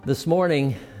This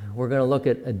morning, we're going to look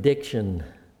at addiction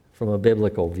from a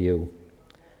biblical view.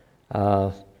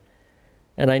 And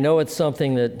I know it's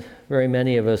something that very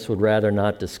many of us would rather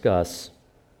not discuss.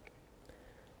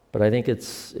 But I think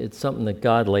it's something that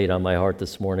God laid on my heart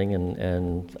this morning,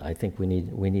 and I think we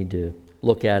need to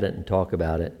look at it and talk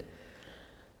about it.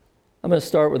 I'm going to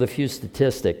start with a few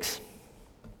statistics.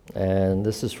 And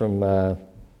this is from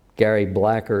Gary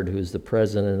Blackard, who's the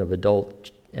president of Adult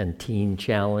and Teen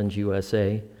Challenge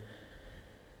USA.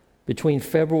 Between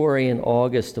February and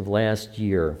August of last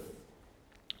year,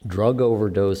 drug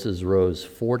overdoses rose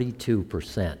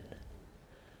 42%.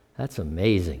 That's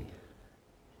amazing.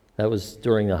 That was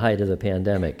during the height of the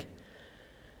pandemic.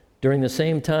 During the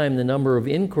same time, the number of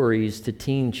inquiries to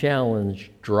Teen Challenge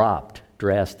dropped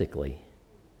drastically.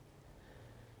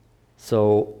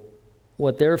 So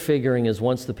what they're figuring is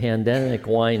once the pandemic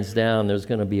winds down, there's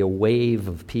going to be a wave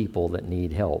of people that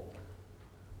need help.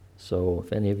 So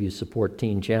if any of you support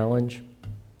Teen Challenge,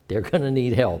 they're going to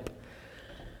need help.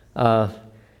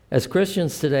 As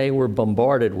Christians today, we're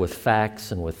bombarded with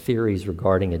facts and with theories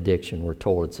regarding addiction. We're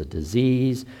told it's a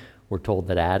disease. We're told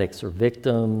that addicts are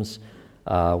victims.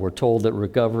 We're told that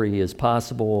recovery is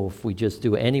possible if we just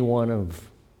do any one of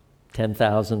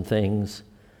 10,000 things.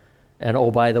 And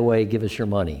oh, by the way, give us your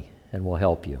money and we'll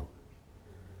help you.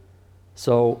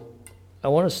 So I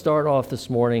want to start off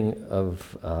this morning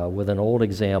with an old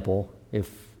example, if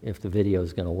the video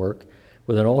is going to work,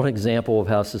 with an old example of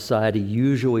how society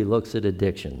usually looks at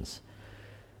addictions.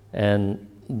 And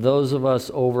those of us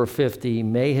over 50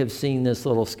 may have seen this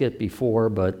little skit before,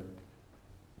 but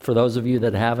for those of you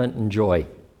that haven't, enjoy.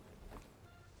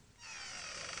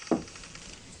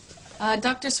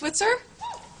 Dr. Switzer?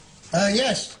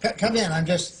 Yes, come in. I'm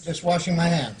just washing my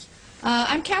hands.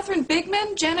 I'm Catherine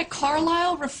Bigman. Janet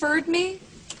Carlisle referred me.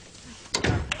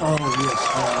 Oh, yes.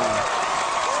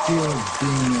 Fear of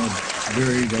being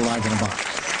buried alive in a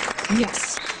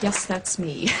box. Yes, that's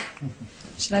me.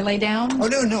 Should I lay down? Oh,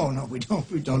 no. We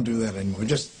don't do that anymore.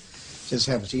 Just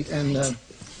have a seat. And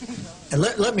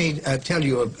let me tell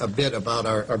you a bit about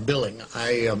our billing.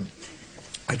 I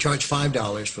charge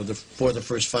 $5 for the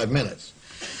first 5 minutes.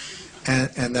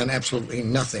 And then absolutely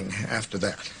nothing after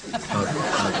that.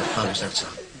 How does that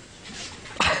sound?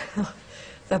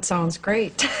 That sounds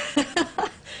great.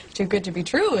 Too good to be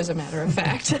true, as a matter of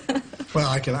fact. Well,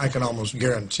 I can almost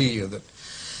guarantee you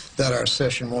that our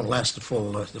session won't last the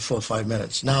full 5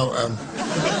 minutes. Now,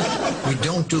 we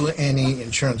don't do any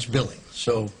insurance billing,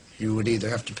 so you would either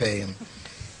have to pay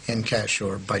in cash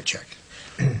or by check.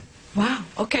 Wow.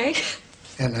 Okay.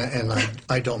 And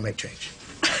I don't make change.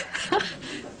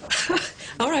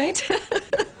 All right.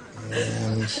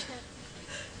 And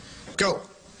go.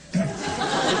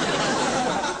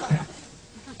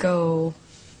 Go.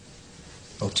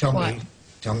 Well, tell What?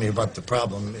 me about the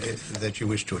problem that you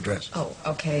wish to address. Oh,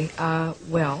 okay.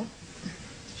 Well,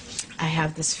 I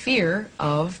have this fear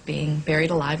of being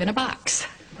buried alive in a box.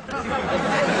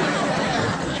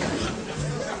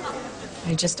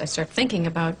 I start thinking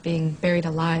about being buried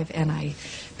alive and I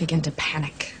begin to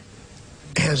panic.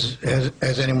 Has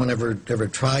anyone ever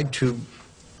tried to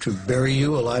bury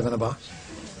you alive in a box?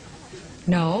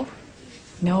 No,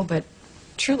 but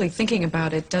truly thinking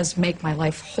about it does make my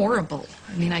life horrible.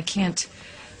 I mean, I can't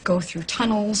go through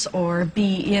tunnels or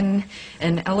be in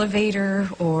an elevator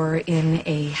or in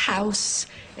a house,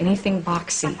 anything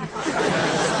boxy.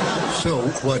 So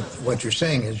what you're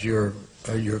saying is you're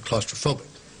claustrophobic.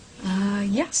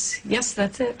 Yes,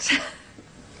 that's it.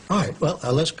 All right, well,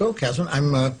 let's go, Catherine.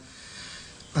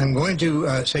 I'm going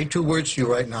to say 2 words to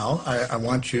you right now. I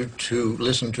want you to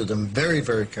listen to them very,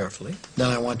 very carefully. Then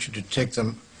I want you to take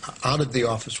them out of the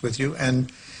office with you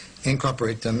and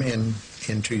incorporate them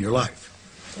into your life.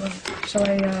 Well, shall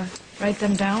I write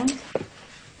them down?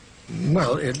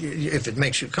 Well, if it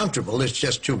makes you comfortable, it's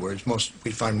just 2 words.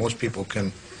 We find most people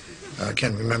can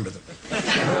remember them.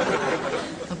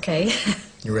 Okay.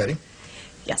 You ready?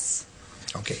 Yes.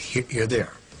 Okay, here they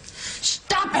are.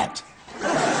 Stop it!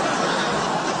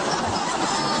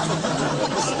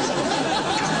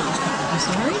 I'm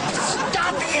sorry?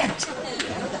 Stop it!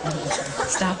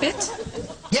 Stop it?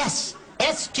 Yes,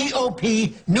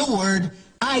 S-T-O-P, new word,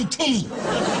 I-T.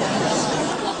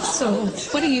 So,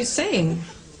 what are you saying?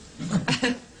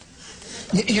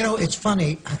 You know, it's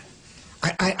funny.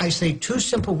 I say 2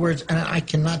 simple words, and I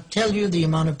cannot tell you the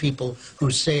amount of people who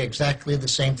say exactly the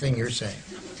same thing you're saying.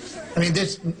 I mean,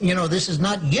 this is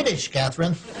not Yiddish,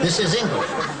 Catherine. This is English.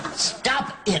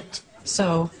 Stop it.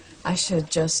 So, I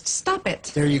should just stop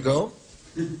it. There you go.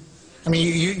 I mean,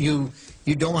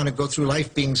 you don't want to go through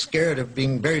life being scared of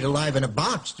being buried alive in a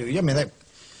box, do you? I mean, that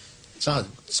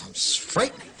sounds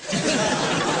frightening.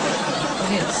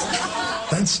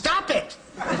 Then stop it!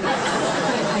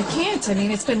 I can't. I mean,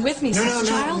 it's been with me since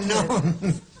childhood.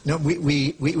 No. No,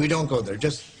 we don't go there.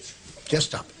 Just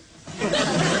stop it.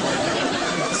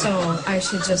 So I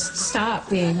should just stop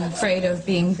being afraid of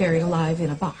being buried alive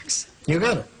in a box. You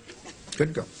got it.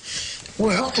 Good girl.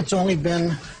 Well, it's only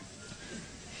been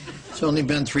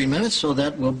 3 minutes, so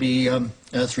that will be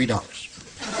 $3.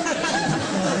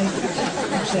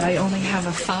 Actually, I only have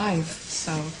a 5,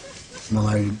 so Well,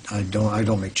 I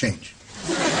don't make change.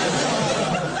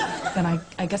 then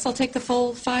I guess I'll take the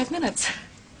full 5 minutes.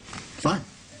 Fine.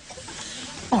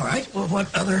 All right. Well,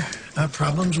 what other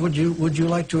problems would you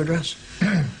like to address?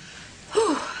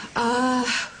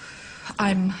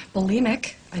 I'm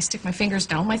bulimic. I stick my fingers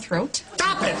down my throat.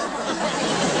 Stop it! What are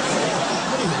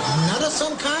you, nut of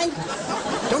some kind?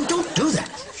 Don't do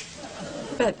that.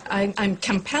 But I'm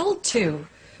compelled to.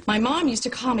 My mom used to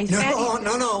call me fatty.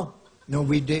 No,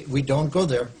 we don't go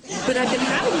there. But I've been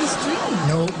having this dream.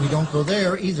 No, we don't go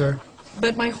there either.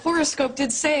 But my horoscope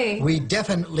did say... We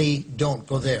definitely don't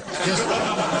go there.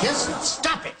 Just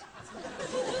stop it.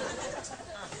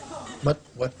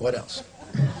 What else?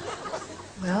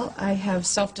 Well, I have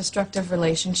self-destructive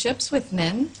relationships with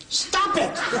men. Stop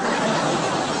it!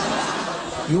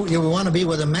 You want to be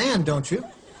with a man, don't you?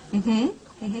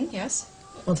 Yes.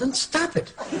 Well, then stop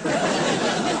it.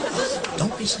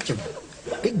 Don't be such a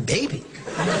big baby.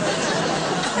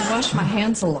 I wash my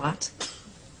hands a lot.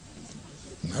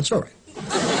 That's all right.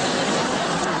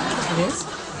 It is?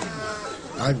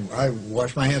 I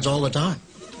wash my hands all the time.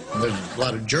 There's a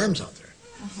lot of germs out there.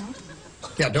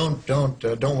 Yeah, don't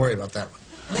worry about that one.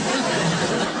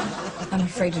 I'm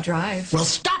afraid to drive. Well,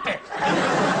 stop it!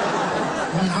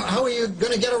 How are you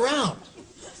going to get around?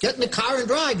 Get in the car and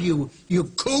drive, you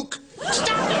kook.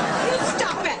 Stop it! You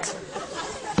stop it!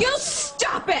 You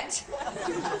stop it!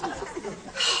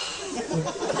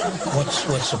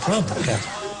 What's the problem, Kathy?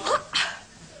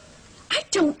 I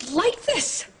don't like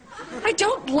this. I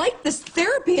don't like this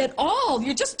therapy at all.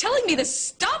 You're just telling me to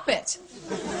stop it.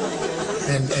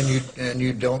 And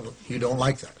you don't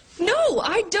like that? No,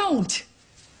 I don't.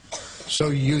 So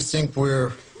you think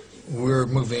we're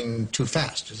moving too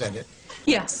fast? Is that it?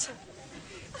 Yes.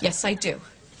 Yes, I do.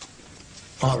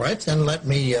 All right, then let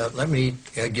me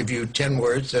give you 10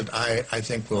 words that I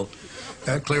think will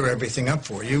clear everything up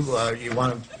for you. You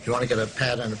want to get a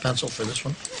pad and a pencil for this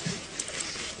one?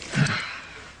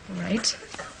 All right.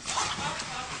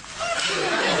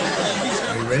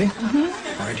 Are you ready?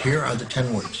 All right, here are the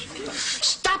 10 words.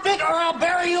 Stop it or I'll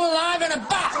bury you alive in a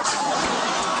box!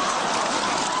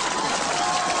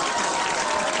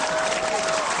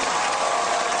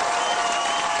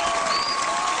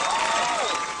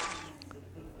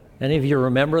 Any of you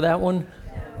remember that one?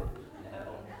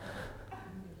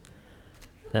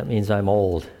 That means I'm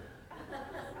old.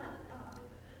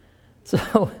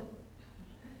 So,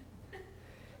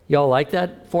 y'all like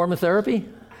that form of therapy?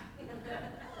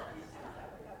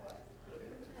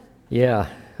 Yeah.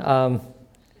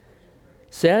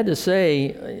 Sad to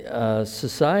say,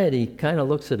 society kind of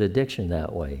looks at addiction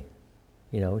that way.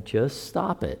 You know, just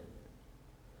stop it.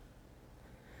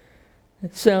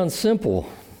 It sounds simple,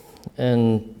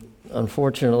 and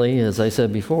unfortunately, as I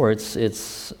said before,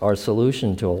 it's our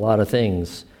solution to a lot of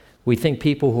things. We think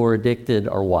people who are addicted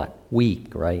are what?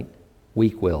 Weak, right?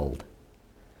 Weak-willed.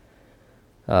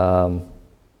 Those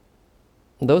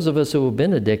of us who have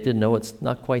been addicted know it's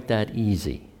not quite that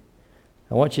easy.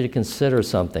 I want you to consider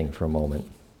something for a moment.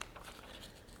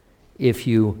 If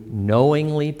you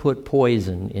knowingly put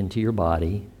poison into your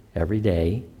body every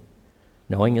day,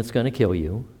 knowing it's going to kill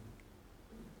you,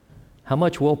 how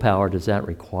much willpower does that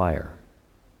require?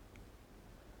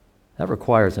 That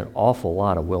requires an awful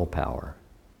lot of willpower.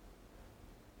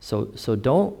 So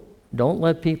don't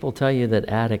let people tell you that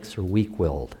addicts are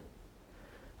weak-willed.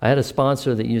 I had a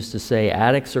sponsor that used to say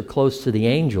addicts are close to the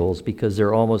angels because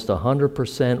they're almost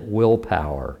 100%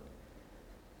 willpower.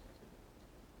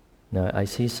 Now, I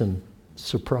see some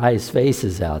surprised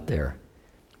faces out there.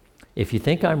 If you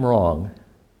think I'm wrong,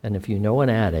 and if you know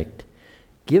an addict,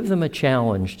 give them a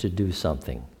challenge to do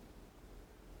something.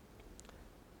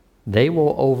 They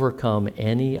will overcome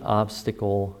any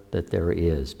obstacle that there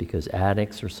is because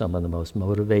addicts are some of the most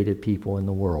motivated people in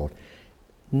the world.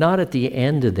 Not at the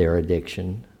end of their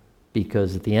addiction,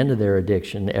 because at the end of their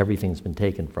addiction, everything's been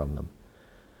taken from them.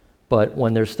 But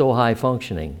when they're still high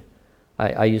functioning,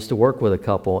 I used to work with a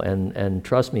couple, and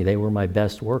trust me, they were my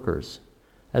best workers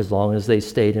as long as they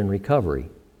stayed in recovery.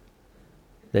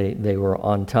 They were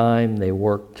on time, they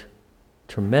worked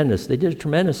tremendous, they did a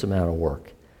tremendous amount of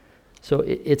work. So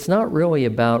it's not really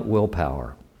about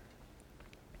willpower.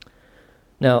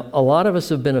 Now, a lot of us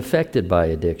have been affected by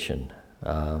addiction.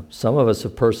 Some of us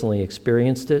have personally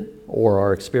experienced it or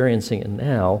are experiencing it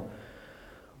now,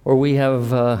 or we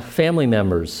have family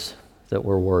members that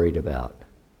we're worried about.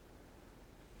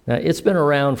 Now, it's been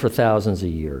around for thousands of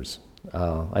years.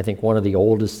 I think one of the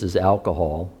oldest is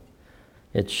alcohol.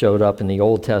 It showed up in the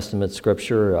Old Testament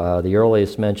scripture. The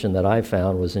earliest mention that I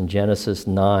found was in Genesis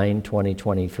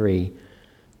 9:20-23.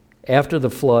 After the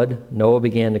flood, Noah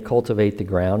began to cultivate the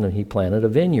ground, and he planted a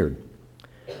vineyard.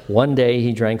 One day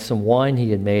he drank some wine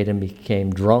he had made and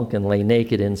became drunk and lay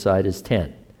naked inside his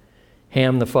tent.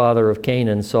 Ham, the father of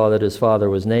Canaan, saw that his father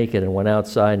was naked and went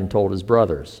outside and told his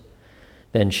brothers.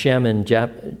 Then Shem and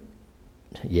Japheth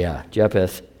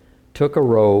took a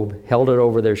robe, held it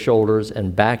over their shoulders,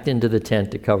 and backed into the tent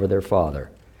to cover their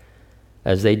father.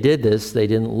 As they did this, they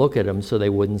didn't look at him so they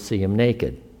wouldn't see him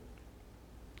naked.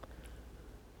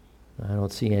 I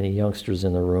don't see any youngsters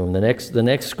in the room. The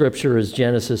next scripture is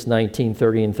Genesis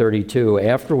 19:30-32.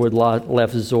 Afterward, Lot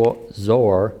left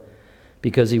Zoar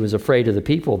because he was afraid of the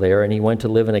people there, and he went to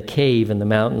live in a cave in the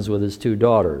mountains with his 2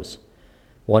 daughters.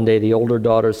 One day, the older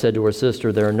daughter said to her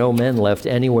sister, "There are no men left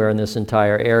anywhere in this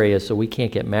entire area, so we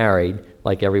can't get married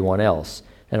like everyone else,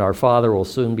 and our father will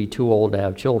soon be too old to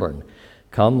have children.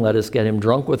 Come, let us get him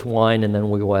drunk with wine, and then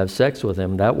we will have sex with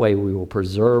him. That way we will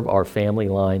preserve our family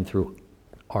line through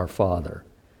our father."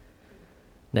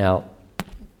 Now,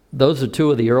 those are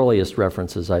 2 of the earliest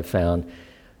references I've found.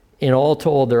 In all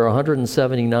told, there are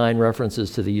 179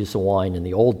 references to the use of wine in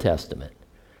the Old Testament.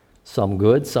 Some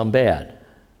good, some bad.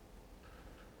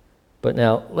 But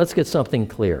now, let's get something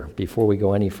clear before we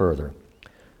go any further.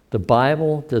 The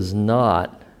Bible does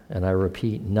not, and I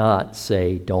repeat, not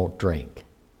say don't drink,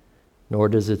 nor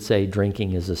does it say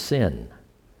drinking is a sin.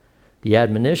 The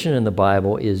admonition in the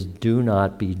Bible is do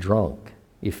not be drunk.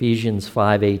 Ephesians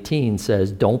 5:18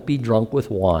 says, don't be drunk with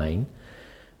wine,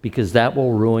 because that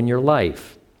will ruin your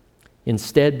life.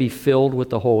 Instead, be filled with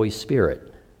the Holy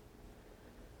Spirit.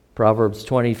 Proverbs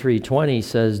 23:20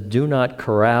 says, do not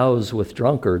carouse with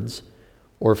drunkards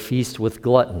or feast with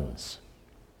gluttons.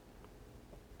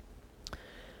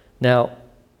 Now,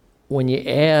 when you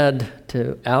add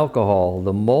to alcohol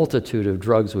the multitude of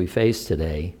drugs we face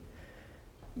today,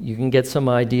 you can get some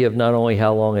idea of not only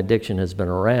how long addiction has been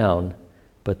around,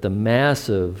 but the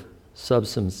massive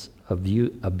substance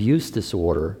abuse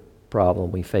disorder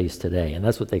problem we face today. And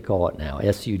that's what they call it now,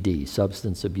 SUD,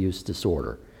 substance abuse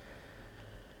disorder.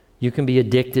 You can be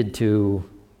addicted to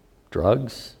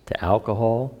drugs, to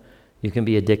alcohol. You can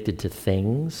be addicted to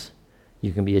things.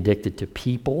 You can be addicted to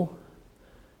people.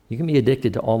 You can be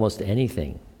addicted to almost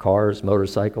anything. Cars,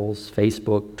 motorcycles,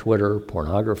 Facebook, Twitter,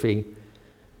 pornography.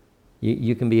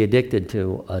 You can be addicted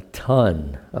to a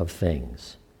ton of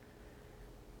things.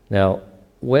 Now,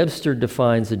 Webster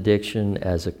defines addiction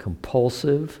as a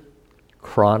compulsive,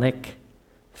 chronic,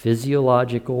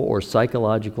 physiological or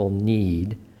psychological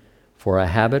need for a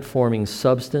habit-forming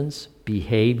substance,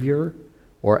 behavior,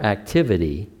 or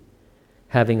activity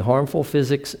having harmful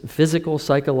physical,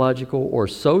 psychological, or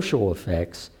social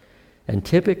effects, and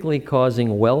typically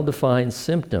causing well-defined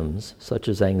symptoms such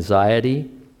as anxiety,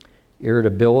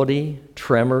 irritability,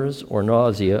 tremors, or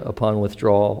nausea upon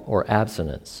withdrawal or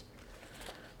abstinence.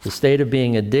 The state of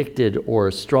being addicted or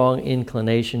a strong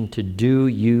inclination to do,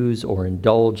 use, or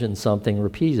indulge in something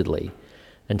repeatedly.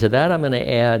 And to that I'm going to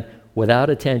add, without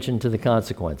attention to the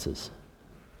consequences.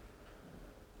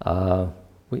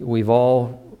 We've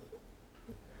all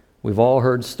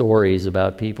heard stories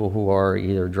about people who are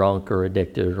either drunk or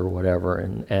addicted or whatever,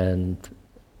 and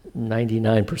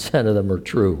 99% of them are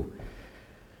true.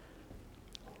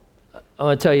 I'm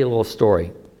going to tell you a little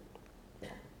story.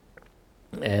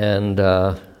 And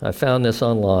I found this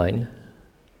online.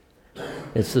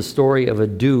 It's the story of a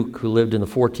duke who lived in the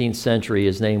 14th century.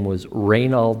 His name was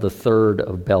Reynold III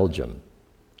of Belgium.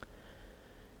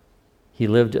 He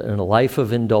lived in a life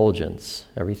of indulgence,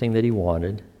 everything that he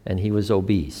wanted, and he was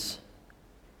obese.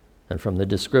 And from the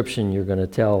description, you're going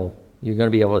to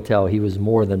be able to tell he was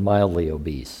more than mildly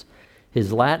obese.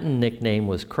 His Latin nickname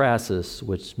was Crassus,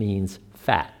 which means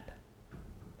fat.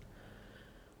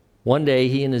 One day,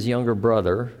 he and his younger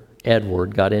brother,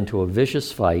 Edward, got into a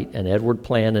vicious fight, and Edward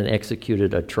planned and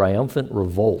executed a triumphant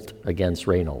revolt against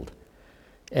Reynold.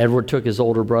 Edward took his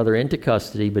older brother into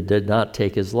custody, but did not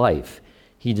take his life.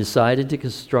 He decided to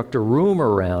construct a room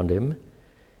around him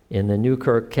in the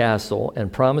Newkirk Castle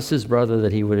and promised his brother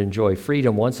that he would enjoy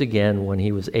freedom once again when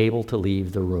he was able to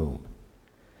leave the room.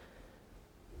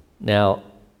 Now,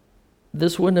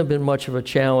 this wouldn't have been much of a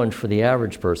challenge for the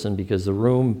average person because the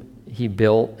room he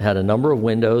built had a number of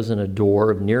windows and a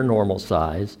door of near normal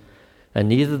size, and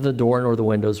neither the door nor the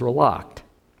windows were locked.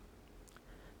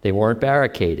 They weren't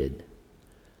barricaded.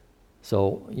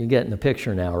 So you're getting the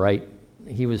picture now, right?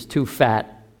 He was too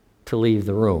fat to leave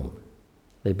the room.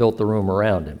 They built the room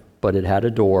around him, but it had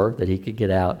a door that he could get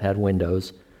out, had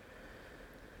windows.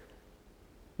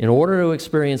 In order to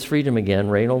experience freedom again,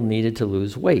 Reynold needed to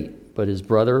lose weight, but his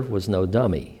brother was no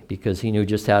dummy because he knew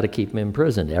just how to keep him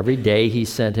imprisoned. Every day he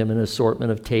sent him an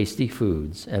assortment of tasty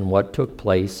foods, and what took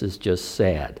place is just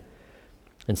sad.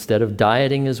 Instead of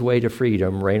dieting his way to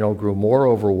freedom, Reynold grew more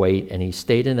overweight, and he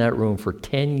stayed in that room for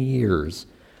 10 years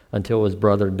until his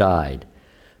brother died.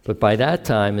 But by that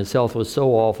time, his health was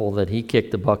so awful that he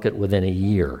kicked the bucket within a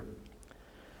year.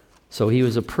 So he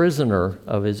was a prisoner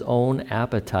of his own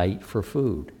appetite for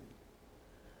food.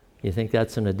 You think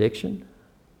that's an addiction?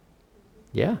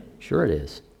 Yeah, sure it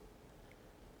is.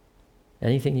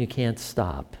 Anything you can't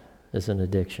stop is an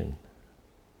addiction.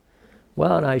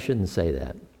 Well, and I shouldn't say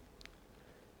that.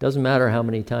 Doesn't matter how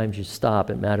many times you stop,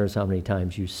 it matters how many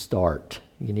times you start.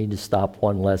 You need to stop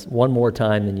one more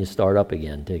time than you start up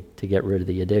again to get rid of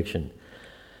the addiction.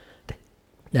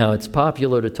 Now, it's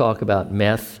popular to talk about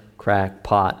meth, crack,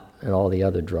 pot, and all the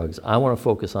other drugs. I want to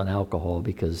focus on alcohol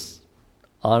because,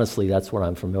 honestly, that's what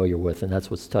I'm familiar with, and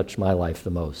that's what's touched my life the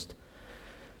most.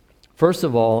 First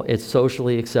of all, it's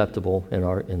socially acceptable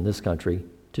in this country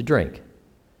to drink.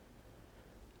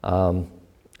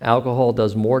 Alcohol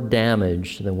does more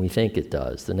damage than we think it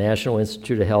does. The National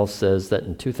Institute of Health says that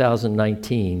in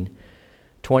 2019,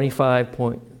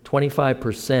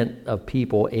 25% of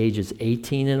people ages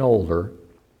 18 and older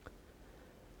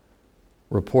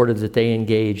reported that they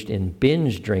engaged in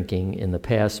binge drinking in the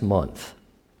past month.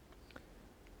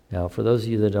 Now, for those of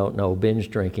you that don't know,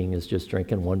 binge drinking is just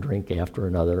drinking one drink after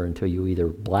another until you either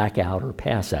black out or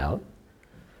pass out,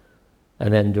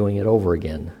 and then doing it over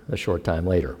again a short time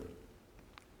later.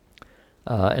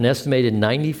 An estimated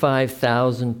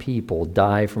 95,000 people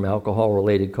die from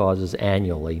alcohol-related causes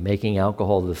annually, making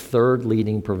alcohol the third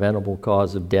leading preventable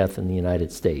cause of death in the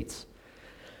United States.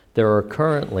 There are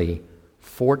currently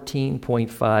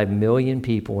 14.5 million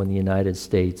people in the United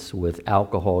States with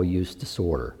alcohol use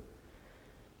disorder.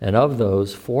 And of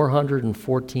those,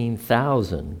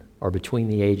 414,000 are between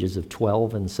the ages of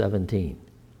 12 and 17.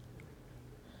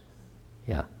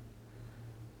 Yeah.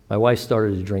 My wife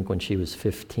started to drink when she was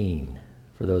 15,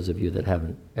 for those of you that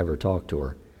haven't ever talked to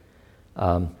her.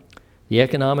 The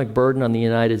economic burden on the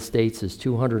United States is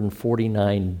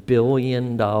 $249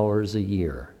 billion a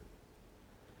year.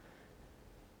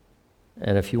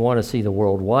 And if you want to see the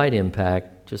worldwide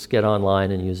impact, just get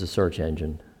online and use a search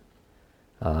engine.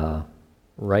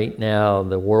 Right now,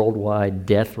 the worldwide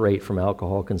death rate from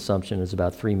alcohol consumption is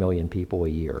about 3 million people a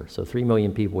year. So 3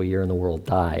 million people a year in the world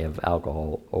die of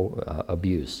alcohol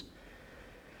abuse.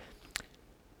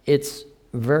 It's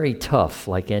very tough,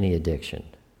 like any addiction.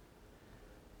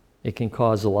 It can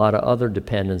cause a lot of other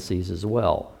dependencies as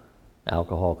well.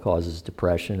 Alcohol causes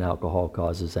depression, alcohol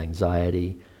causes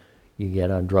anxiety. You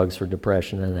get on drugs for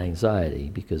depression and anxiety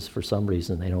because for some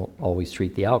reason they don't always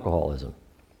treat the alcoholism.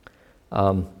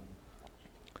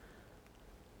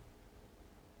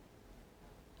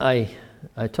 I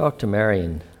talked to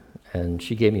Marion, and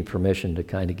she gave me permission to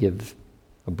kind of give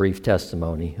a brief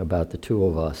testimony about the two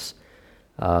of us.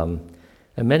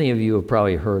 And many of you have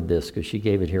probably heard this because she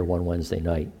gave it here one Wednesday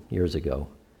night years ago.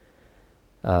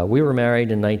 We were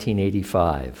married in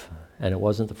 1985, and it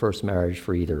wasn't the first marriage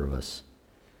for either of us.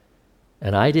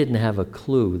 And I didn't have a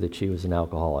clue that she was an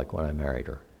alcoholic when I married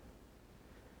her.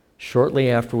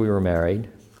 Shortly after we were married,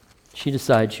 she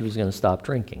decided she was going to stop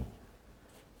drinking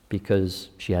because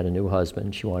she had a new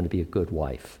husband. She wanted to be a good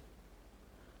wife.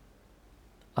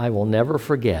 I will never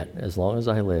forget, as long as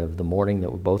I live, the morning that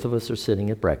both of us are sitting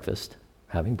at breakfast,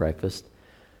 having breakfast,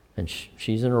 and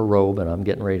she's in her robe and I'm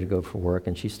getting ready to go for work,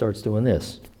 and she starts doing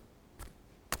this.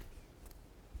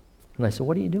 And I said,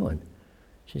 "What are you doing?"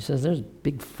 She says, "There's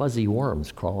big fuzzy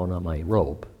worms crawling on my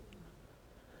robe."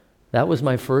 That was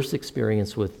my first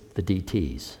experience with the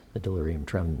DTs, the delirium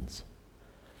tremens.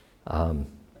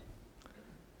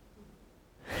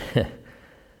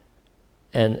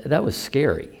 And that was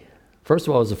scary. First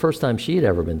of all, it was the first time she had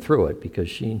ever been through it because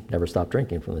she never stopped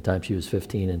drinking from the time she was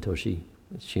 15 until she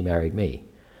married me.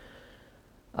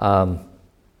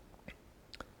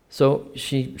 So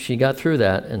she got through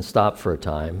that and stopped for a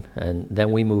time, and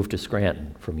then we moved to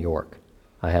Scranton from York.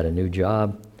 I had a new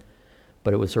job,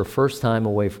 but it was her first time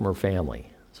away from her family,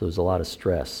 so there was a lot of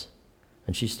stress.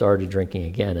 And she started drinking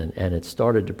again, and it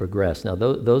started to progress. Now,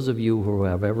 those of you who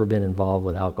have ever been involved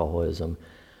with alcoholism,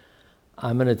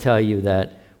 I'm going to tell you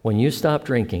that when you stop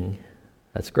drinking,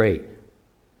 that's great.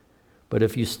 But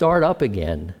if you start up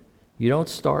again, you don't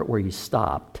start where you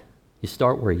stopped. You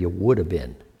start where you would have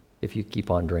been if you keep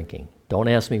on drinking. Don't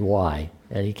ask me why.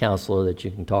 Any counselor that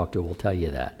you can talk to will tell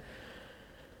you that.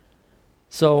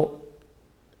 So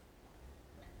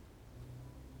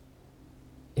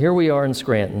here we are in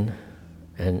Scranton,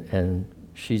 and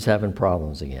she's having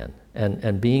problems again.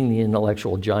 And being the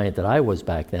intellectual giant that I was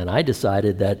back then, I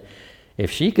decided that if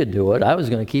she could do it, I was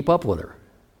going to keep up with her.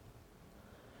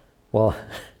 Well,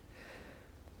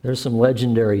 there's some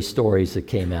legendary stories that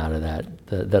came out of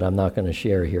that I'm not going to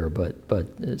share here, but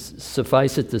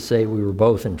suffice it to say we were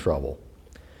both in trouble.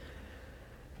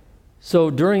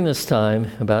 So during this time,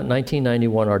 about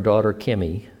 1991, our daughter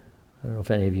Kimmy, I don't know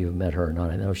if any of you have met her or not,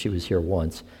 I know she was here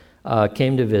once,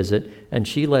 came to visit, and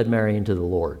she led Marion to the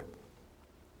Lord.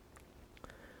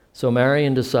 So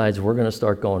Marion decides we're going to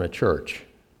start going to church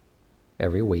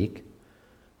every week.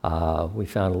 We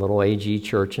found a little AG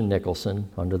church in Nicholson,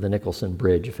 under the Nicholson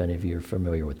Bridge, if any of you are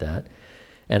familiar with that.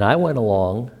 And I went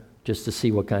along just to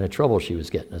see what kind of trouble she was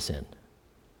getting us in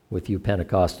with you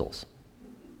Pentecostals.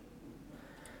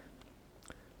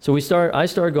 So I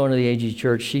started going to the AG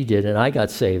church, she did, and I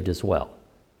got saved as well.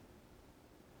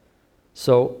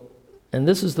 So, and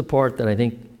this is the part that I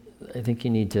think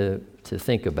you need to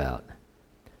think about.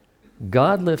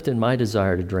 God lifted my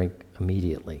desire to drink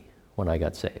immediately when I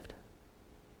got saved.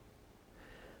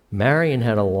 Marion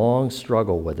had a long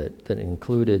struggle with it that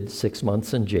included 6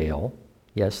 months in jail.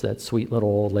 Yes, that sweet little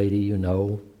old lady you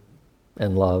know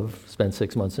and love spent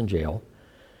 6 months in jail.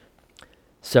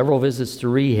 Several visits to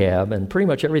rehab, and pretty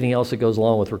much everything else that goes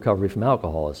along with recovery from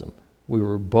alcoholism. We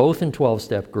were both in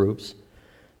 12-step groups.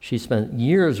 She spent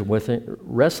years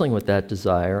wrestling with that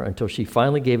desire until she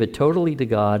finally gave it totally to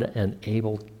God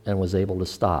and was able to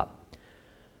stop.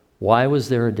 Why was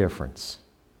there a difference?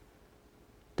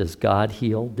 Does God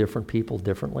heal different people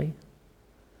differently?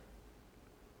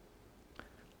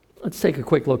 Let's take a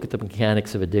quick look at the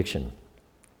mechanics of addiction,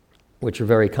 which are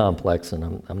very complex,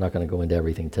 and I'm not going to go into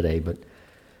everything today, but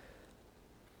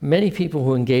many people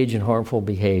who engage in harmful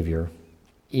behavior,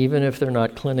 even if they're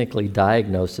not clinically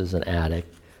diagnosed as an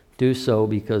addict, do so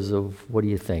because of, what do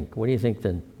you think? What do you think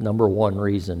the number one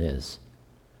reason is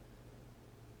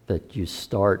that you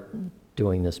start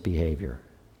doing this behavior?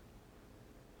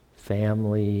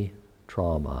 Family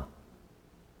trauma.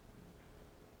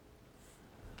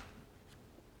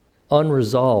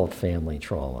 Unresolved family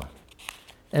trauma.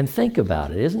 And think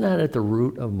about it. Isn't that at the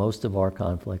root of most of our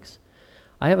conflicts?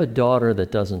 I have a daughter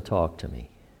that doesn't talk to me.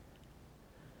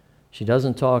 She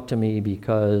doesn't talk to me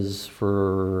because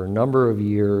for a number of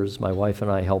years, my wife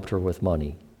and I helped her with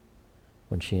money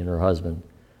when she and her husband,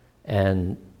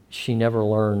 and she never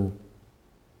learned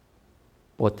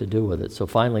what to do with it. So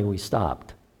finally we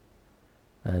stopped.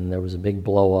 And there was a big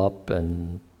blow up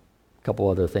and a couple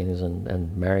other things,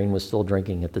 and Marion was still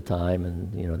drinking at the time,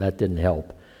 and that didn't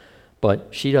help. But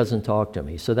she doesn't talk to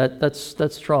me. So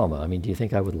that's trauma. I mean, do you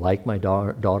think I would like my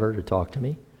daughter to talk to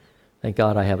me? Thank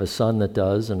God I have a son that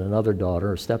does and another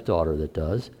daughter, a stepdaughter that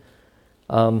does.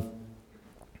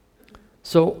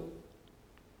 So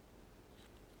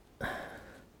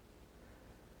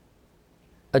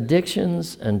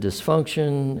addictions and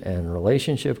dysfunction and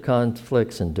relationship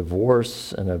conflicts and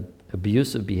divorce and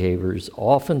abusive behaviors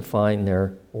often find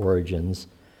their origins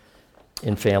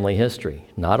in family history.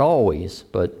 Not always,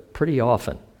 but pretty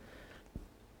often.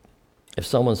 If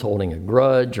someone's holding a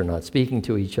grudge or not speaking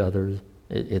to each other,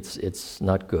 it's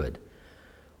not good.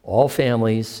 All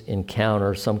families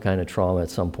encounter some kind of trauma at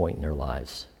some point in their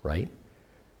lives, right?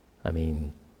 I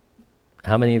mean,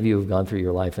 how many of you have gone through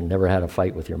your life and never had a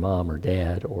fight with your mom or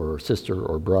dad or sister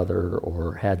or brother,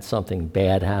 or had something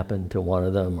bad happen to one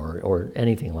of them, or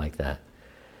anything like that?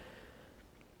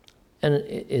 And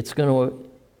it's going to,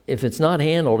 if it's not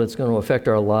handled, it's going to affect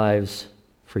our lives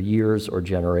for years or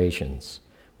generations.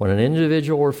 When an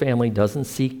individual or family doesn't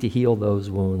seek to heal those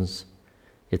wounds,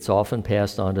 it's often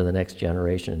passed on to the next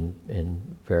generation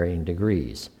in varying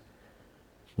degrees.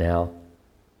 Now,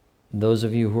 those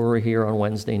of you who were here on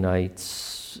Wednesday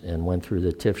nights and went through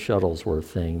the Tiff Shuttlesworth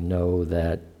thing know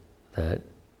that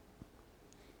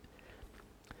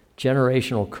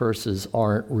generational curses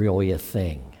aren't really a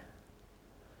thing.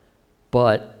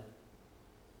 But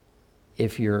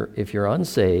if you're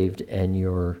unsaved and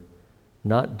you're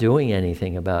not doing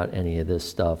anything about any of this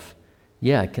stuff,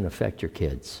 yeah, it can affect your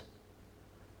kids,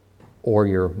 or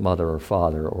your mother or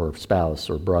father or spouse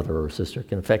or brother or sister. It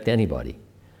can affect anybody.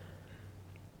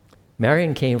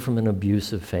 Marion came from an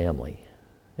abusive family.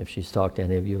 If she's talked to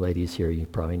any of you ladies here, you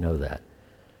probably know that.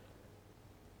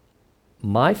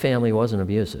 My family wasn't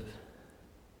abusive.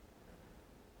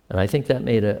 And I think that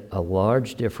made a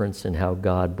large difference in how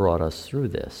God brought us through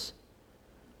this.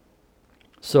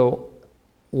 So,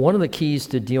 one of the keys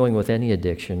to dealing with any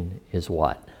addiction is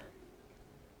what?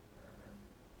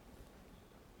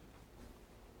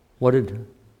 What did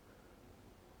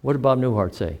Bob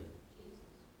Newhart say?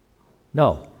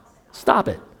 No. Stop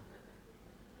it.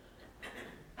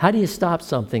 How do you stop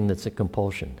something that's a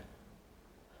compulsion?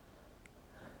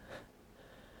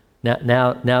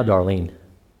 Now, Darlene.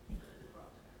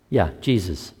 Yeah,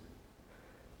 Jesus.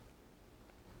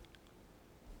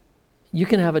 You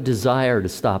can have a desire to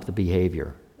stop the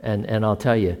behavior. And I'll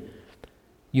tell you,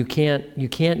 you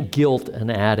can't guilt an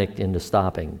addict into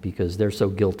stopping because they're so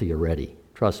guilty already.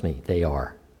 Trust me, they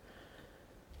are.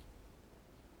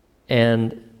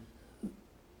 And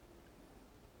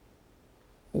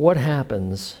what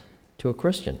happens to a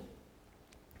Christian?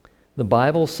 The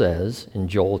Bible says in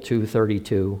Joel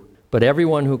 2:32, "But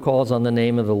everyone who calls on the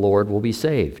name of the Lord will be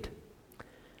saved."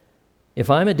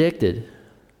 If I'm addicted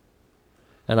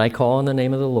and I call on the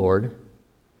name of the Lord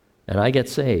and I get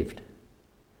saved,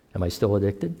 am I still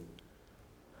addicted?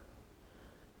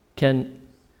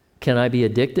 Can I be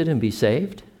addicted and be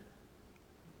saved?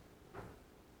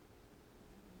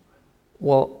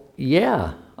 Well,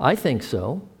 yeah, I think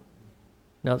so.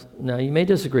 Now you may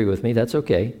disagree with me, that's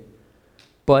okay.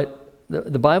 But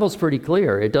the Bible's pretty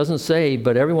clear. It doesn't say,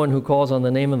 but everyone who calls on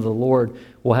the name of the Lord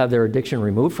will have their addiction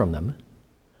removed from them.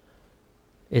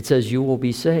 It says you will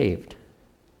be saved.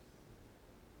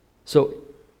 So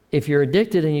if you're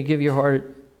addicted and you give your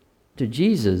heart to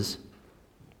Jesus,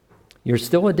 you're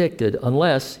still addicted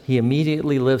unless he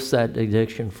immediately lifts that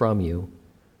addiction from you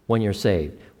when you're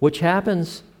saved, which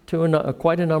happens to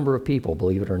quite a number of people,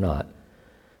 believe it or not.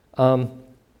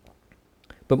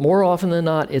 But more often than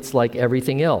not, it's like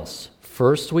everything else.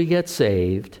 First we get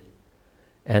saved,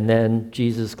 and then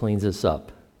Jesus cleans us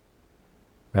up.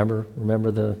 Remember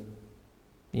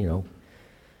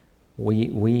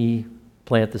we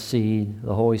plant the seed,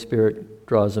 the Holy Spirit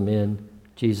draws them in,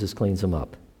 Jesus cleans them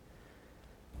up.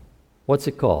 What's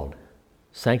it called?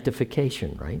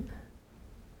 Sanctification, right?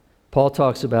 Paul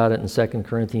talks about it in 2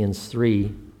 Corinthians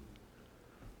 3,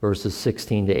 verses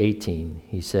 16 to 18.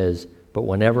 He says, "But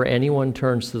whenever anyone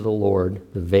turns to the Lord,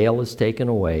 the veil is taken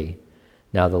away.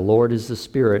 Now the Lord is the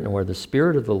Spirit, and where the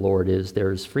Spirit of the Lord is,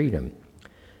 there is freedom.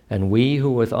 And we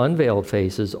who with unveiled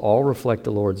faces all reflect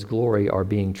the Lord's glory are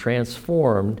being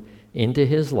transformed into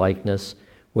his likeness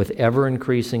with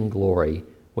ever-increasing glory,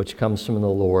 which comes from the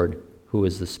Lord, who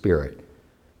is the Spirit."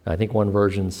 I think one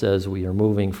version says we are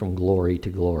moving from glory to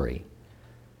glory.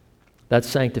 That's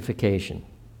sanctification.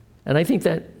 And I think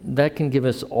that can give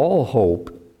us all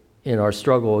hope in our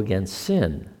struggle against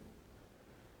sin.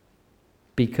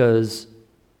 Because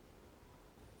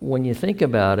when you think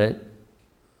about it,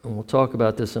 and we'll talk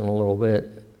about this in a little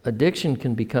bit, addiction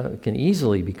can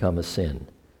easily become a sin.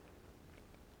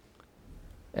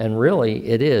 And really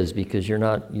it is, because you're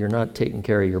not taking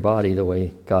care of your body the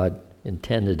way God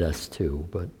intended us to.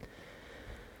 But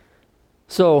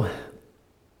so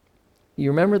you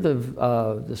remember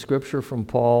the scripture from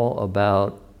Paul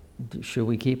about should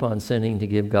we keep on sinning to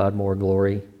give God more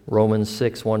glory? Romans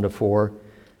 6, 1-4.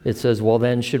 It says, "Well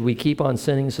then, should we keep on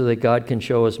sinning so that God can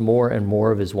show us more and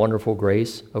more of his wonderful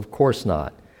grace? Of course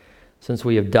not. Since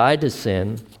we have died to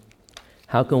sin,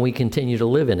 how can we continue to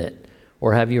live in it?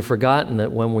 Or have you forgotten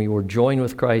that when we were joined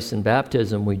with Christ in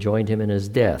baptism, we joined him in his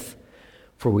death?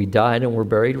 For we died and were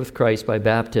buried with Christ by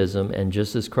baptism, and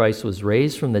just as Christ was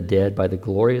raised from the dead by the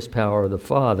glorious power of the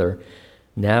Father,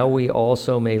 now we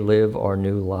also may live our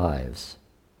new lives."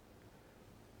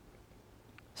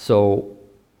 So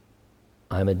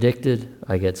I'm addicted,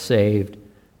 I get saved,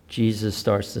 Jesus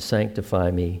starts to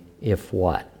sanctify me, if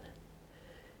what?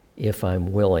 If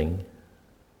I'm willing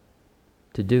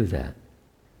to do that.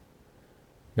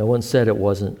 No one said it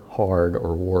wasn't hard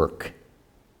or work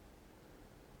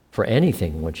for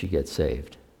anything once you get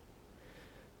saved.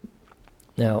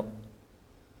 Now,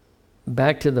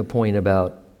 back to the point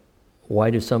about why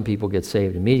do some people get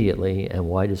saved immediately and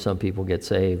why do some people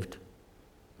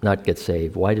not get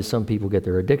saved? Why do some people get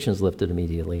their addictions lifted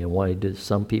immediately and why do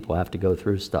some people have to go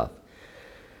through stuff?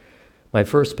 My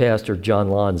first pastor, John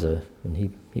Lanza, and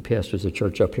he pastors a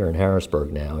church up here in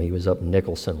Harrisburg now. He was up in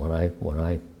Nicholson when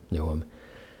I knew him.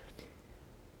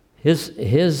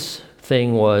 His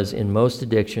thing was, in most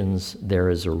addictions, there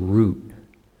is a root,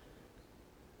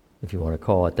 if you want to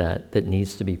call it that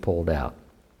needs to be pulled out.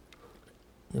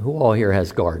 Who all here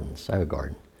has gardens? I have a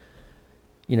garden.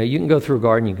 You know, you can go through a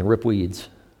garden, you can rip weeds,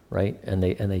 right? And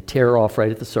they tear off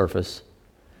right at the surface,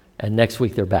 and next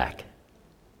week they're back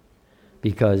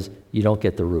because you don't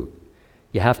get the root.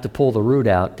 You have to pull the root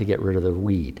out to get rid of the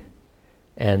weed.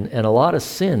 And a lot of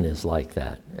sin is like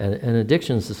that, and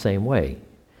addiction is the same way.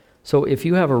 So if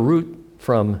you have a root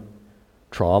from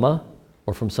trauma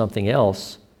or from something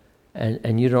else,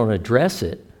 and you don't address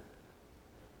it,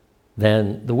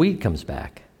 then the weed comes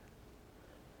back.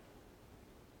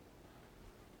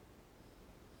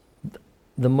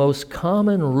 The most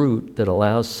common root that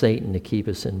allows Satan to keep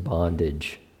us in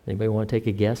bondage. Anybody want to take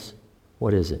a guess?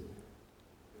 What is it?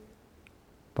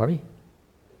 Pardon me?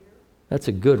 That's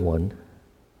a good one.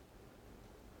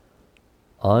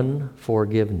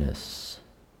 Unforgiveness.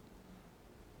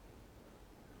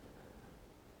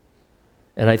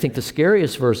 And I think the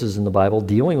scariest verses in the Bible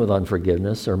dealing with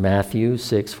unforgiveness are Matthew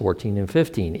 6:14 and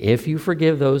 15. If you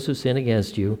forgive those who sin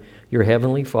against you, your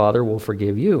heavenly Father will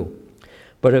forgive you.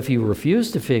 But if you refuse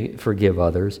to forgive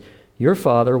others, your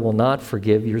Father will not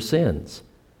forgive your sins.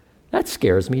 That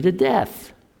scares me to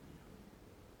death.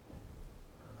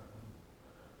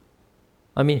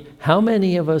 I mean, how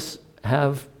many of us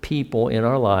have people in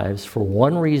our lives for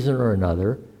one reason or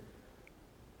another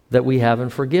that we haven't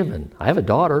forgiven? I have a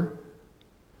daughter.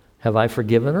 Have I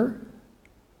forgiven her?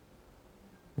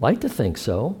 I'd like to think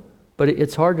so, but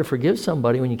it's hard to forgive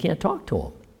somebody when you can't talk to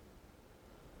them.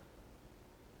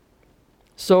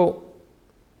 So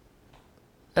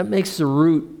that makes the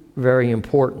root very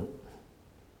important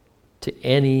to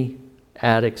any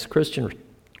addict's Christian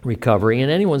recovery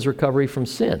and anyone's recovery from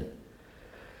sin.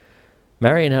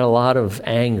 Marion had a lot of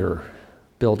anger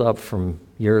built up from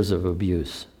years of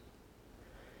abuse.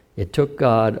 It took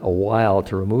God a while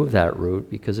to remove that root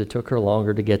because it took her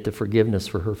longer to get to forgiveness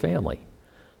for her family.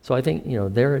 So I think,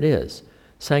 there it is.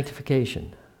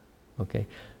 Sanctification. Okay?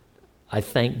 I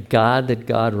thank God that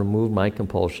God removed my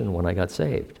compulsion when I got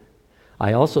saved.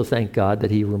 I also thank God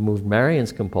that He removed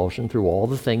Marion's compulsion through all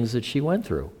the things that she went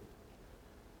through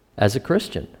as a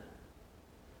Christian.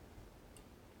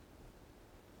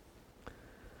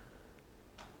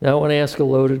 Now I want to ask a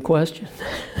loaded question.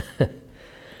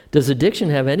 Does addiction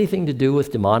have anything to do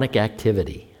with demonic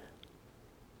activity?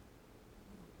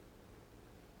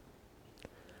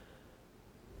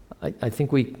 I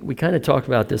think we kind of talked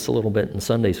about this a little bit in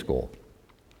Sunday school.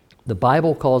 The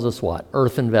Bible calls us what?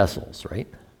 Earthen vessels, right?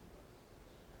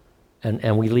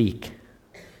 And we leak.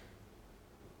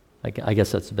 I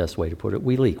guess that's the best way to put it.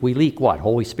 We leak. We leak what?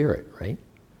 Holy Spirit, right?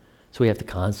 So we have to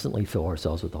constantly fill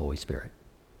ourselves with the Holy Spirit.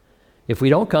 If we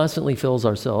don't constantly fill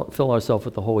ourselves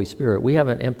with the Holy Spirit, we have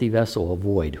an empty vessel, a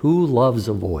void. Who loves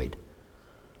a void?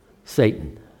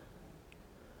 Satan.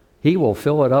 He will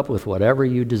fill it up with whatever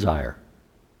you desire.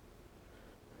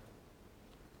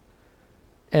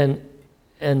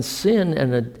 And sin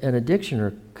and addiction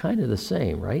are kind of the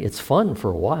same, right? It's fun for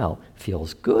a while,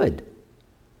 feels good.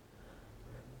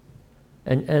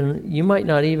 And you might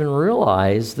not even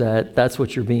realize that that's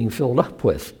what you're being filled up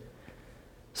with.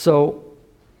 So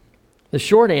the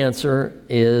short answer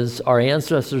is our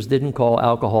ancestors didn't call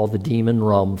alcohol the demon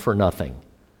rum for nothing.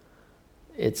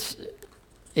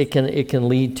 It can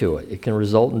lead to it. It can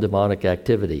result in demonic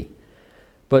activity.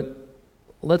 But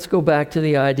let's go back to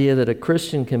the idea that a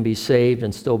Christian can be saved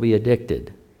and still be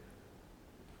addicted.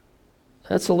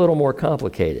 That's a little more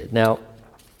complicated. Now,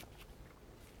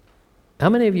 how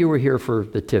many of you were here for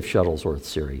the Tiff Shuttlesworth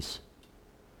series?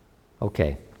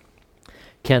 Okay.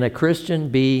 Can a Christian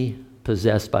be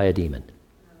possessed by a demon?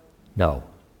 No.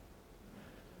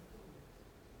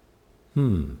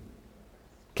 Can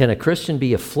a Christian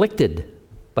be afflicted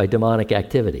by demonic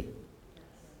activity?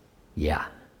 Yeah.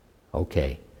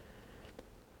 Okay.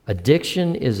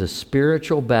 Addiction is a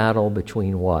spiritual battle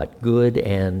between what? Good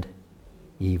and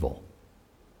evil.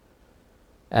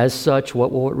 As such,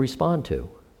 what will it respond to?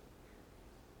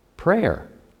 Prayer,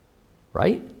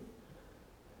 right?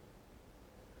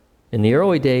 In the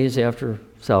early days after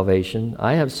salvation,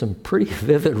 I have some pretty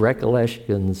vivid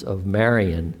recollections of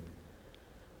Marion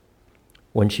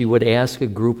when she would ask a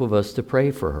group of us to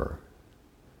pray for her.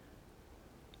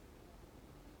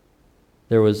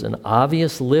 There was an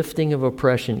obvious lifting of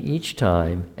oppression each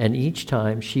time, and each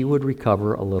time she would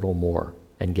recover a little more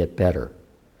and get better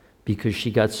because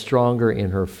she got stronger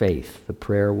in her faith. The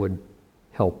prayer would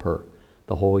help her.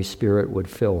 The Holy Spirit would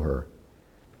fill her.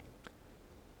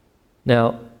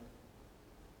 Now,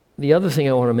 the other thing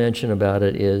I want to mention about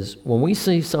it is when we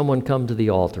see someone come to the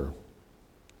altar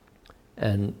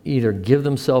and either give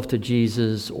themselves to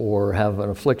Jesus or have an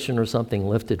affliction or something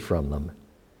lifted from them,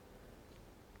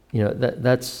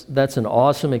 that's an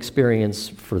awesome experience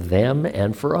for them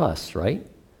and for us, right?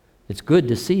 It's good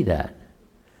to see that.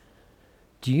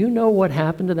 Do you know what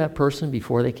happened to that person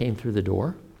before they came through the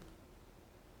door?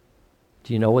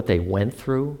 Do you know what they went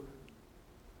through?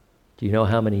 Do you know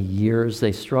how many years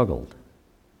they struggled?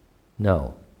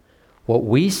 No. What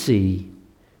we see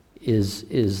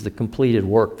is the completed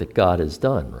work that God has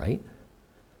done, right?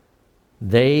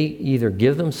 They either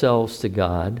give themselves to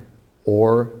God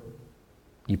or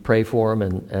You pray for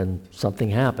them and something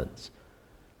happens.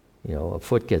 You know, a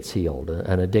foot gets healed,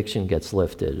 an addiction gets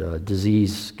lifted, a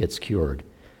disease gets cured.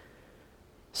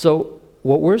 So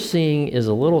what we're seeing is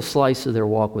a little slice of their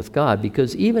walk with God,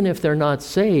 because even if they're not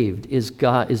saved, is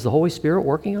the Holy Spirit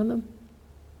working on them?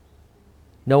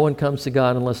 No one comes to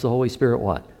God unless the Holy Spirit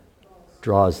what?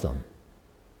 Draws them.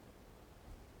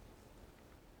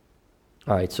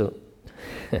 All right, so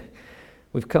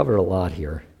we've covered a lot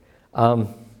here. A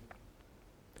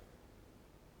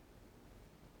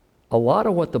lot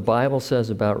of what the Bible says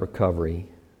about recovery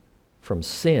from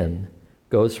sin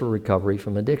goes for recovery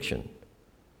from addiction.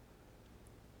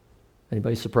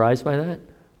 Anybody surprised by that?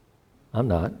 I'm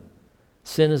not.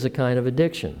 Sin is a kind of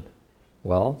addiction.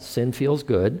 Well, sin feels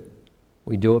good.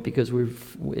 We do it because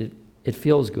it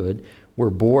feels good. We're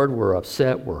bored, we're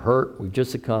upset, we're hurt. We've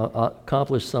just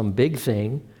accomplished some big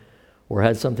thing or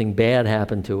had something bad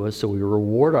happen to us, so we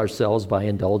reward ourselves by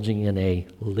indulging in a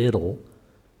little,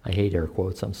 I hate air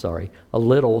quotes, I'm sorry, a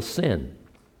little sin.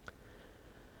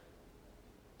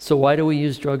 So why do we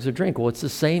use drugs or drink? Well, it's the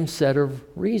same set of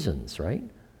reasons, right?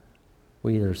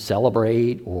 We either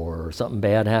celebrate, or something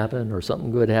bad happened, or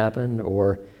something good happened,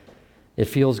 or it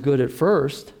feels good at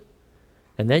first,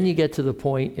 and then you get to the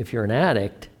point, if you're an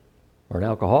addict or an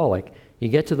alcoholic, you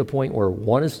get to the point where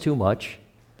one is too much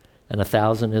and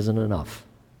 1,000 isn't enough.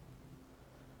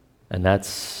 And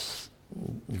that's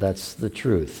the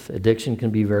truth. Addiction can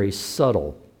be very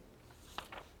subtle.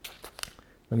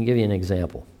 Let me give you an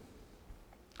example.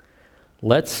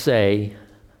 Let's say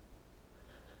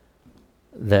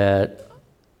that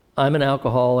I'm an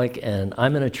alcoholic and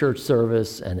I'm in a church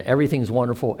service and everything's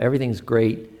wonderful, everything's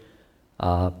great.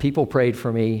 People prayed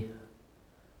for me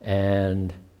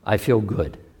and I feel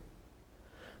good.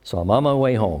 So I'm on my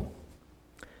way home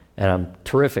and I'm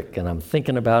terrific and I'm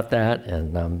thinking about that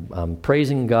and I'm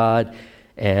praising God,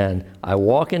 and I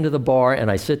walk into the bar and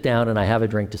I sit down and I have a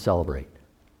drink to celebrate.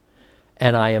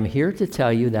 And I am here to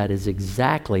tell you that is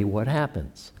exactly what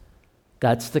happens.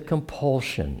 That's the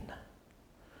compulsion.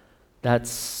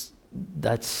 That's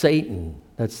Satan.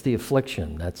 That's the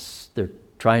affliction. They're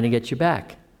trying to get you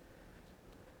back.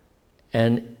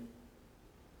 And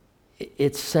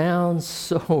it sounds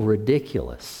so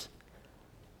ridiculous.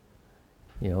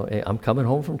 You know, I'm coming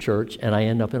home from church and I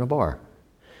end up in a bar.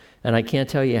 And I can't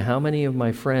tell you how many of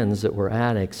my friends that were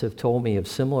addicts have told me of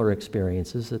similar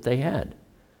experiences that they had.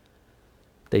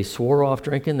 They swore off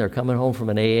drinking, they're coming home from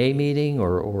an AA meeting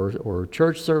or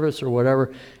church service or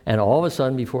whatever, and all of a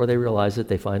sudden, before they realize it,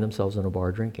 they find themselves in a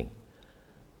bar drinking.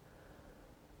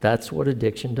 That's what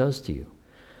addiction does to you.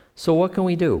 So what can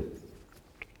we do?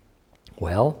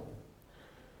 Well,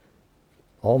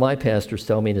 all my pastors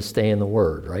tell me to stay in the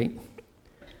Word, right?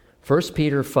 1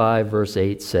 Peter 5, verse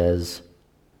 8 says,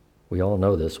 we all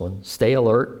know this one, stay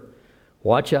alert.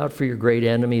 Watch out for your great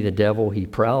enemy, the devil. He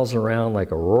prowls around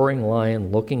like a roaring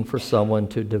lion looking for someone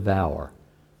to devour.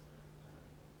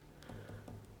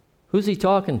 Who's he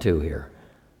talking to here?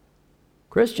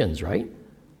 Christians, right?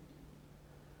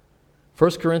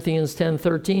 1 Corinthians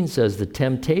 10:13 says, the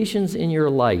temptations in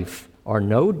your life are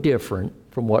no different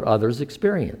from what others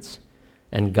experience,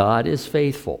 and God is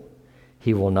faithful.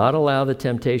 He will not allow the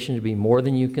temptation to be more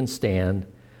than you can stand.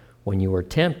 When you are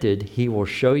tempted, he will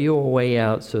show you a way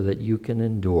out so that you can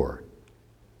endure.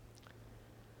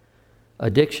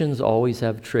 Addictions always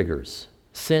have triggers.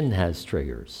 Sin has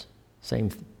triggers.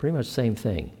 Pretty much same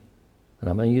thing. And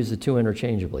I'm going to use the two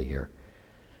interchangeably here.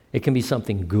 It can be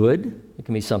something good. It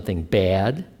can be something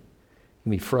bad. It can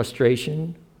be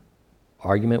frustration,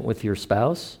 argument with your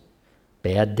spouse,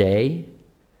 bad day.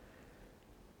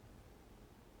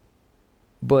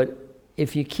 But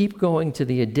if you keep going to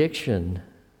the addiction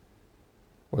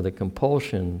or the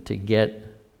compulsion to get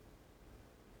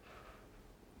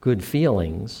good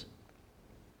feelings,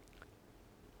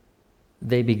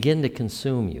 they begin to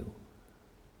consume you.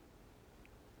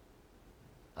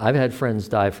 I've had friends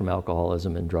die from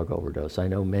alcoholism and drug overdose. I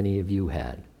know many of you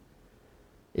had.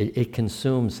 It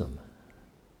consumes them.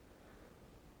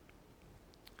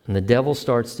 And the devil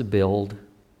starts to build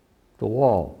the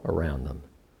wall around them.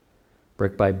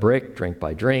 Brick by brick, drink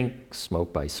by drink,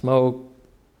 smoke by smoke,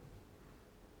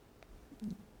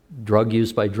 drug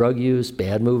use by drug use,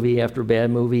 bad movie after bad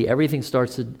movie. Everything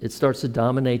starts to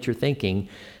dominate your thinking,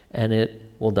 and it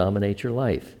will dominate your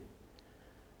life.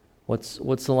 What's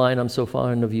the line I'm so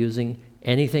fond of using?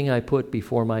 Anything I put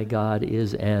before my God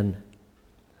is an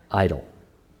idol.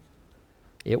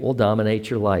 It will dominate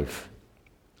your life.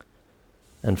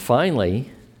 And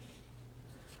finally,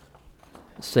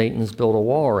 Satan's built a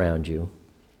wall around you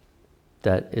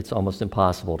that it's almost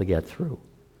impossible to get through.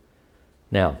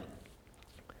 Now,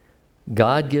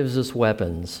 God gives us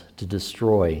weapons to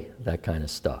destroy that kind of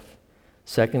stuff.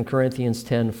 2 Corinthians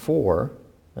 10:4,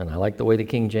 and I like the way the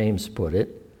King James put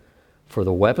it, for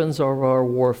the weapons of our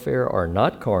warfare are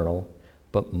not carnal,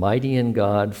 but mighty in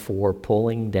God for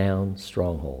pulling down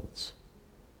strongholds.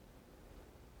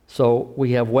 So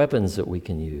we have weapons that we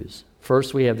can use.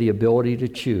 First, we have the ability to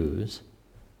choose.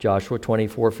 Joshua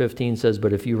 24:15 says,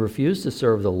 but if you refuse to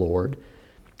serve the Lord,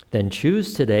 then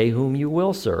choose today whom you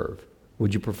will serve.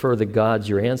 Would you prefer the gods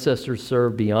your ancestors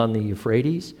served beyond the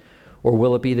Euphrates? Or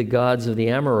will it be the gods of the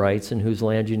Amorites in whose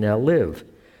land you now live?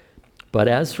 But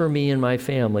as for me and my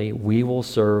family, we will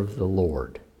serve the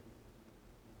Lord.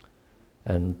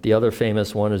 And the other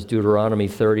famous one is Deuteronomy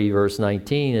 30, verse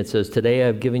 19. It says, today I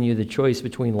have given you the choice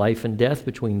between life and death,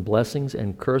 between blessings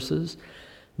and curses.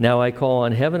 Now I call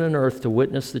on heaven and earth to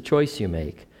witness the choice you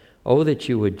make. Oh, that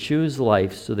you would choose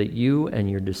life so that you and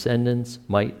your descendants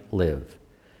might live.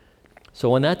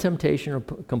 So when that temptation or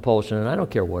compulsion, and I don't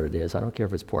care what it is, I don't care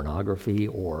if it's pornography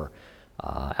or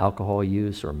alcohol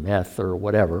use or meth or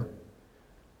whatever,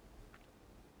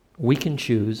 we can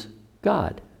choose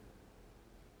God.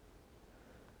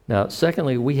 Now,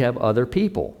 secondly, we have other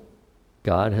people.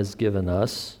 God has given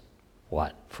us,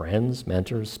 what? Friends,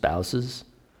 mentors, spouses,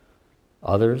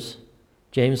 others.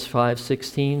 James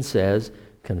 5:16 says,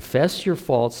 confess your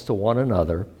faults to one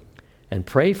another and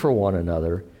pray for one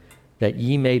another that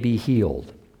ye may be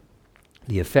healed.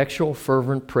 The effectual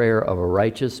fervent prayer of a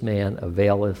righteous man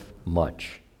availeth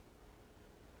much.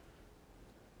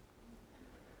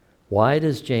 Why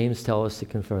does James tell us to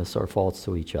confess our faults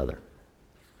to each other?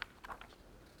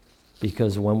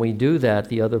 Because when we do that,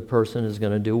 the other person is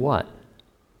going to do what?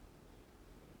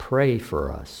 Pray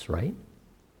for us, right?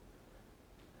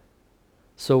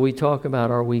 So we talk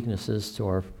about our weaknesses to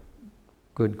our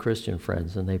good Christian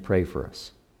friends, and they pray for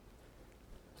us.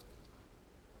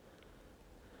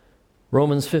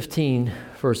 Romans 15,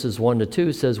 verses 1 to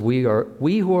 2 says, we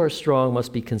who are strong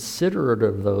must be considerate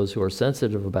of those who are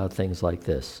sensitive about things like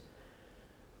this.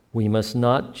 We must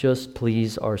not just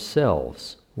please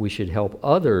ourselves. We should help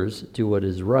others do what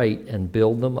is right and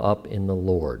build them up in the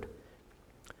Lord.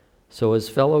 So as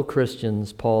fellow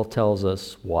Christians, Paul tells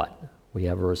us what? We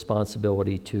have a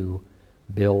responsibility to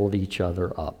build each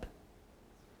other up.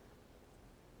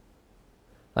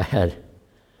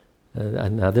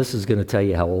 Now this is going to tell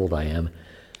you how old I am.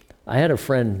 I had a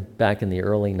friend back in the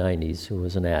early 90s who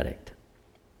was an addict.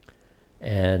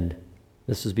 And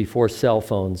this was before cell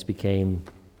phones became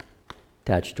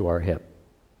attached to our hip.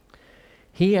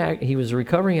 He was a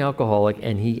recovering alcoholic,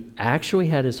 and he actually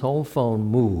had his home phone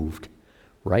moved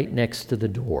right next to the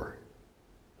door.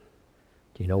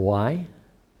 Do you know why?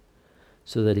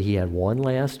 So that he had one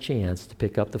last chance to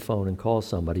pick up the phone and call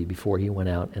somebody before he went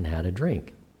out and had a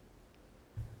drink.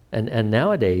 And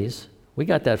nowadays, we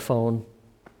got that phone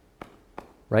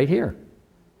right here.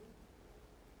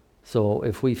 So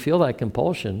if we feel that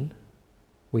compulsion,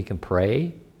 we can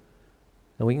pray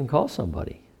and we can call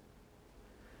somebody.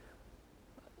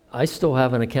 I still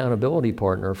have an accountability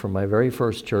partner from my very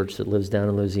first church that lives down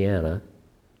in Louisiana.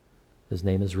 His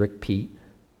name is Rick Pete,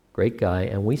 great guy,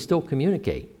 and we still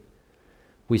communicate.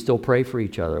 We still pray for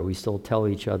each other. We still tell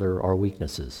each other our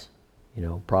weaknesses,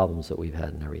 problems that we've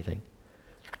had and everything.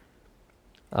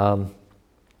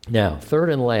 Now, third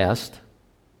and last,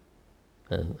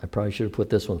 and I probably should have put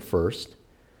this one first,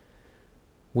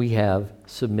 we have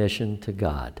submission to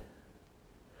God.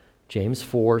 James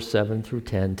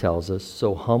 4:7-10 tells us,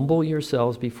 so humble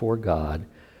yourselves before God,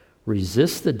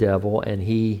 resist the devil, and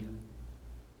he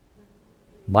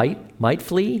might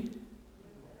flee.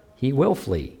 He will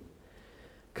flee.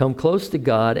 Come close to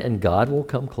God, and God will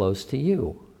come close to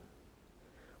you.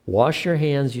 Wash your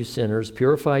hands, you sinners.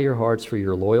 Purify your hearts, for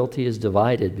your loyalty is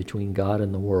divided between God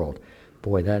and the world.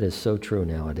 Boy, that is so true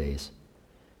nowadays,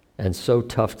 and so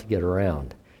tough to get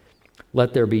around.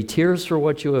 Let there be tears for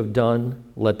what you have done.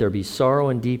 Let there be sorrow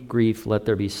and deep grief. Let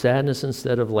there be sadness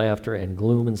instead of laughter and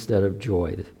gloom instead of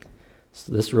joy.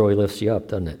 This really lifts you up,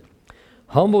 doesn't it?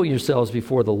 Humble yourselves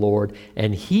before the Lord,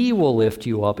 and he will lift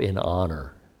you up in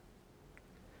honor.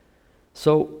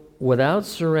 So without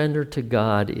surrender to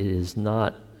God, it is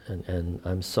not, and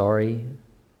I'm sorry,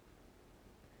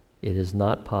 it is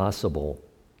not possible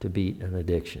to beat an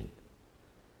addiction.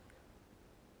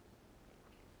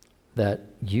 That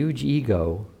huge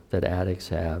ego that addicts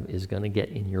have is going to get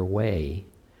in your way,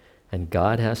 and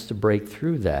God has to break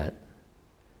through that,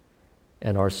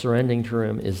 and our surrendering to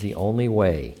him is the only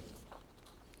way.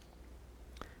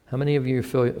 How many of you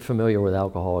are familiar with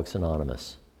Alcoholics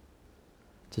Anonymous?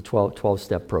 It's a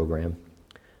 12-step program.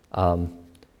 It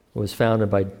was founded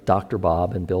by Dr.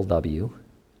 Bob and Bill W.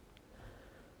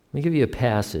 Let me give you a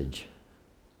passage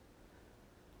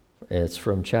It's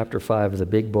from chapter 5 of the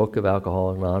big book of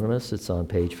Alcoholics Anonymous. It's on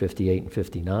page 58 and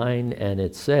 59, and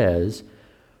it says,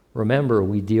 remember,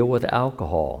 we deal with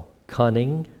alcohol,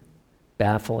 cunning,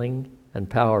 baffling, and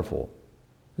powerful.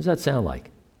 What does that sound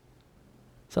like?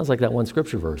 Sounds like that one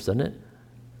scripture verse, doesn't it?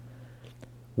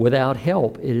 Without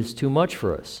help, it is too much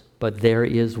for us. But there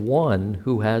is one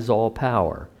who has all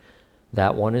power.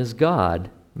 That one is God.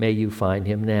 May you find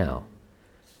him now.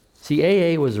 See,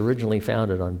 AA was originally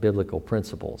founded on biblical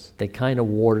principles. They kind of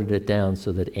watered it down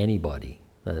so that anybody,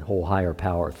 that whole higher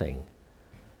power thing.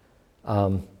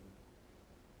 But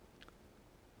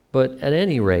at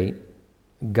any rate,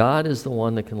 God is the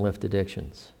one that can lift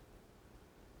addictions.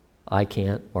 I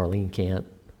can't, Marlene can't,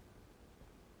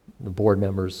 the board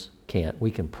members can't. We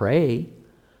can pray,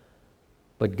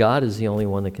 but God is the only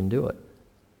one that can do it.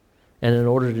 And in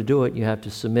order to do it, you have to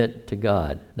submit to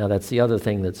God. Now, that's the other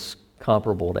thing that's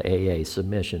comparable to AA,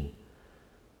 submission.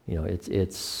 You know,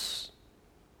 it's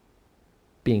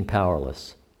being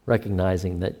powerless,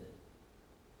 recognizing that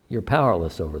you're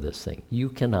powerless over this thing. You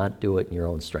cannot do it in your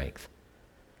own strength.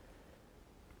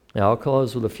 Now, I'll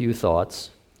close with a few thoughts.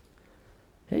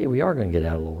 Hey, we are going to get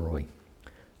out a little early.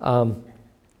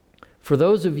 For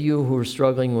those of you who are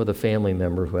struggling with a family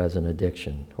member who has an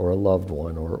addiction, or a loved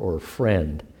one, or a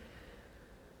friend,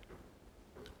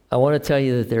 I want to tell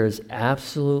you that there is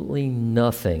absolutely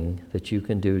nothing that you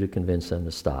can do to convince them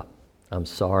to stop. I'm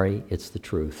sorry, it's the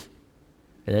truth.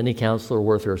 And any counselor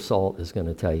worth their salt is going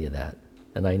to tell you that.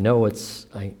 And I know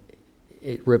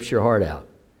it rips your heart out.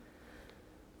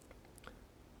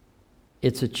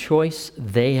 It's a choice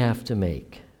they have to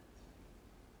make.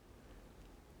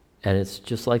 And it's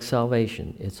just like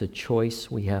salvation. It's a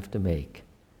choice we have to make.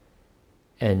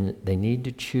 And they need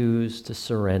to choose to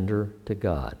surrender to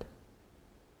God.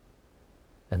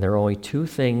 And there are only two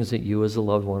things that you as a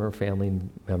loved one or family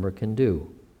member can do.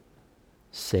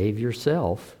 Save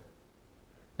yourself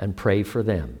and pray for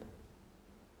them.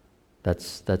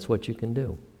 That's what you can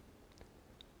do.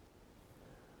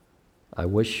 I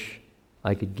wish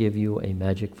I could give you a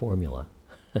magic formula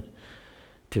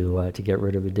to get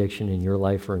rid of addiction in your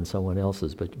life or in someone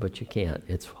else's, but you can't.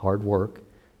 It's hard work.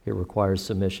 It requires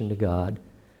submission to God,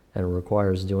 and it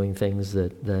requires doing things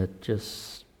that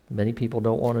just many people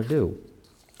don't want to do.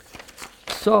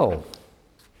 So,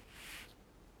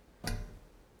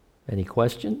 any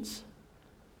questions?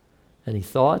 Any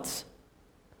thoughts?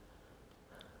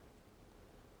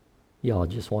 Y'all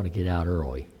just want to get out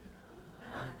early.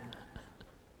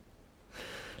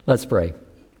 Let's pray.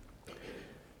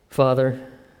 Father,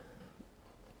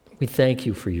 we thank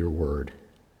you for your word.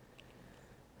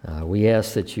 We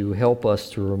ask that you help us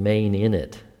to remain in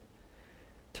it,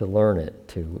 to learn it,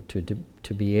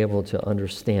 to be able to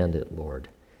understand it, Lord.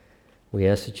 We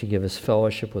ask that you give us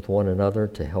fellowship with one another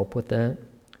to help with that.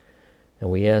 And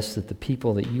we ask that the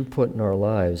people that you put in our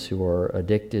lives who are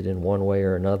addicted in one way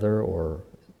or another or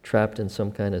trapped in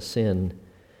some kind of sin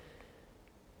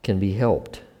can be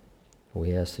helped.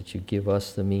 We ask that you give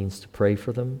us the means to pray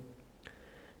for them.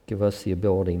 Give us the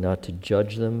ability not to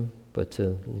judge them, but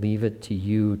to leave it to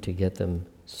you to get them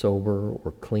sober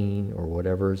or clean or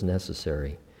whatever is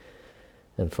necessary.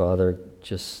 And Father,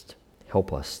 just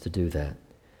help us to do that.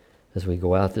 As we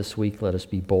go out this week, let us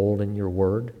be bold in your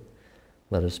word.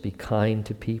 Let us be kind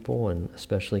to people and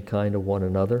especially kind to one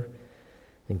another.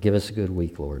 And give us a good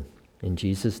week, Lord. In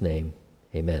Jesus' name,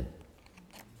 amen.